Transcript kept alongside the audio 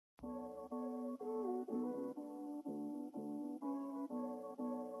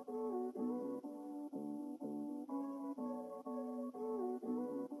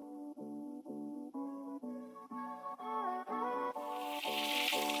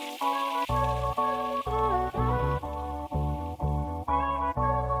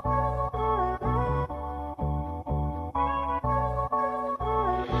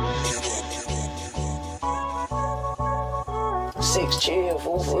chill,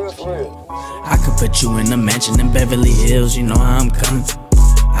 fool, for real. I could put you in a mansion in Beverly Hills, you know how I'm coming.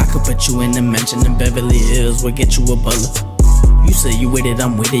 I could put you in a mansion in Beverly Hills, we'll get you a butler. You say you with it,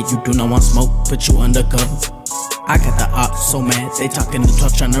 I'm with it, you do not want smoke, put you undercover. I got the ops so mad, they talking the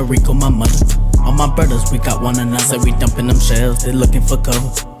talk, tryna recall my mother. All my brothers, we got one another, we dumping them shells, they looking for cover.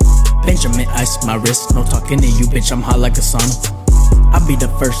 Benjamin ice my wrist, no talking to you, bitch, I'm hot like a sauna. I'll be the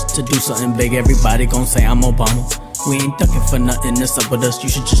first to do something big, everybody gon' say I'm Obama. We ain't ducking for nothing, that's up with us, you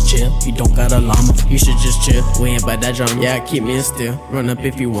should just chill. You don't got a llama, you should just chill. We ain't by that drama, yeah, keep me still. Run up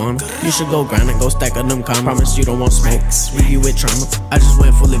if you want. You should go grind and go stack up them commas. Promise you don't want smoke, leave you with trauma. I just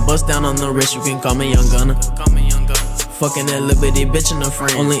went fully bust down on the wrist, you can call me Young Gunner. Fucking that little bitty bitch in the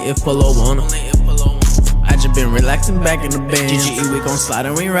frame, only if Polo wanna. I just been relaxing back in the band. GGE, we gon' slide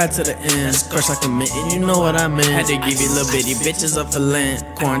and we ride to the end. Curse like a mitten, you know what I meant. Had to give you little bitty bitches up for land.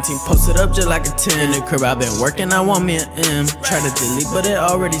 Quarantine posted up just like a 10. In the crib, I been working, I want me an M. Try to delete, but it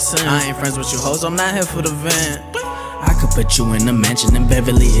already sent. I ain't friends with you hoes, I'm not here for the vent. I could put you in a mansion in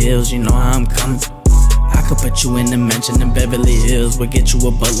Beverly Hills, you know how I'm coming. I could put you in a mansion in Beverly Hills, we'll get you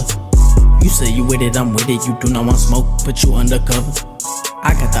a butler. You say you with it, I'm with it, you do not want smoke, put you undercover.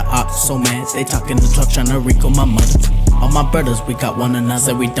 I got the ops so mad, they talking the talk, tryna recall my mother. All my brothers, we got one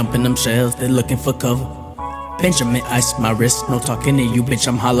another, we dumping them shells, they looking for cover. Benjamin ice my wrist, no talking to you, bitch,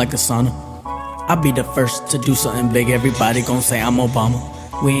 I'm hot like a sauna. I'll be the first to do something big, everybody gon' say I'm Obama.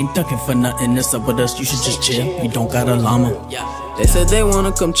 We ain't ducking for nothing, that's up with us, you should just chill. You don't got a llama. They said they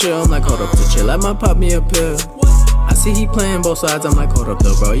wanna come chill, I'm like, hold up to chill, I might pop me a pill. I see he playing both sides, I'm like, hold up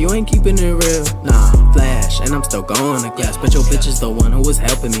though, bro, you ain't keeping it real. Nah, flash, and I'm still going to glass, but your bitch is the one who was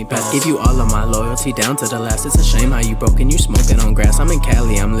helping me pass. Give you all of my loyalty down to the last. It's a shame how you broken, you smoking on grass. I'm in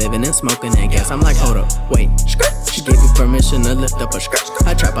Cali, I'm living and smoking and gas. I'm like, hold up, wait, she gave you permission to lift up a skirt.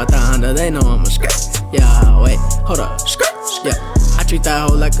 I trap out the Honda, they know I'm a skirt. Yeah, wait, hold up, skirt. Yeah, I treat that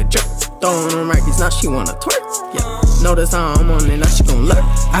hoe like a jerk. Throwing them rackies, now she wanna twerk. Yeah, notice how I'm on it, now she gon' lurk.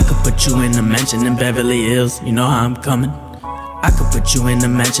 I could put you in a mansion in Beverly Hills, you know how I'm coming. I could put you in a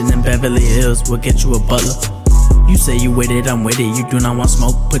mansion in Beverly Hills, we'll get you a butler. You say you with it, I'm with it, you do not want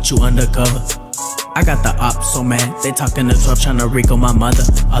smoke, put you undercover. I got the ops so mad, they talking the 12, tryna recall my mother.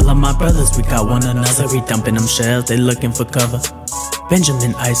 All of my brothers, we got one another, we dumping them shells, they looking for cover.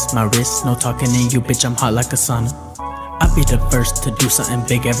 Benjamin ice my wrist, no talking to you, bitch, I'm hot like a sauna. I'll be the first to do something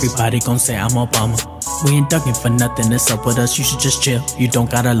big, everybody gon' say I'm Obama. We ain't ducking for nothing, it's up with us, you should just chill, you don't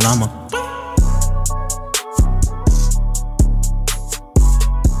got a llama.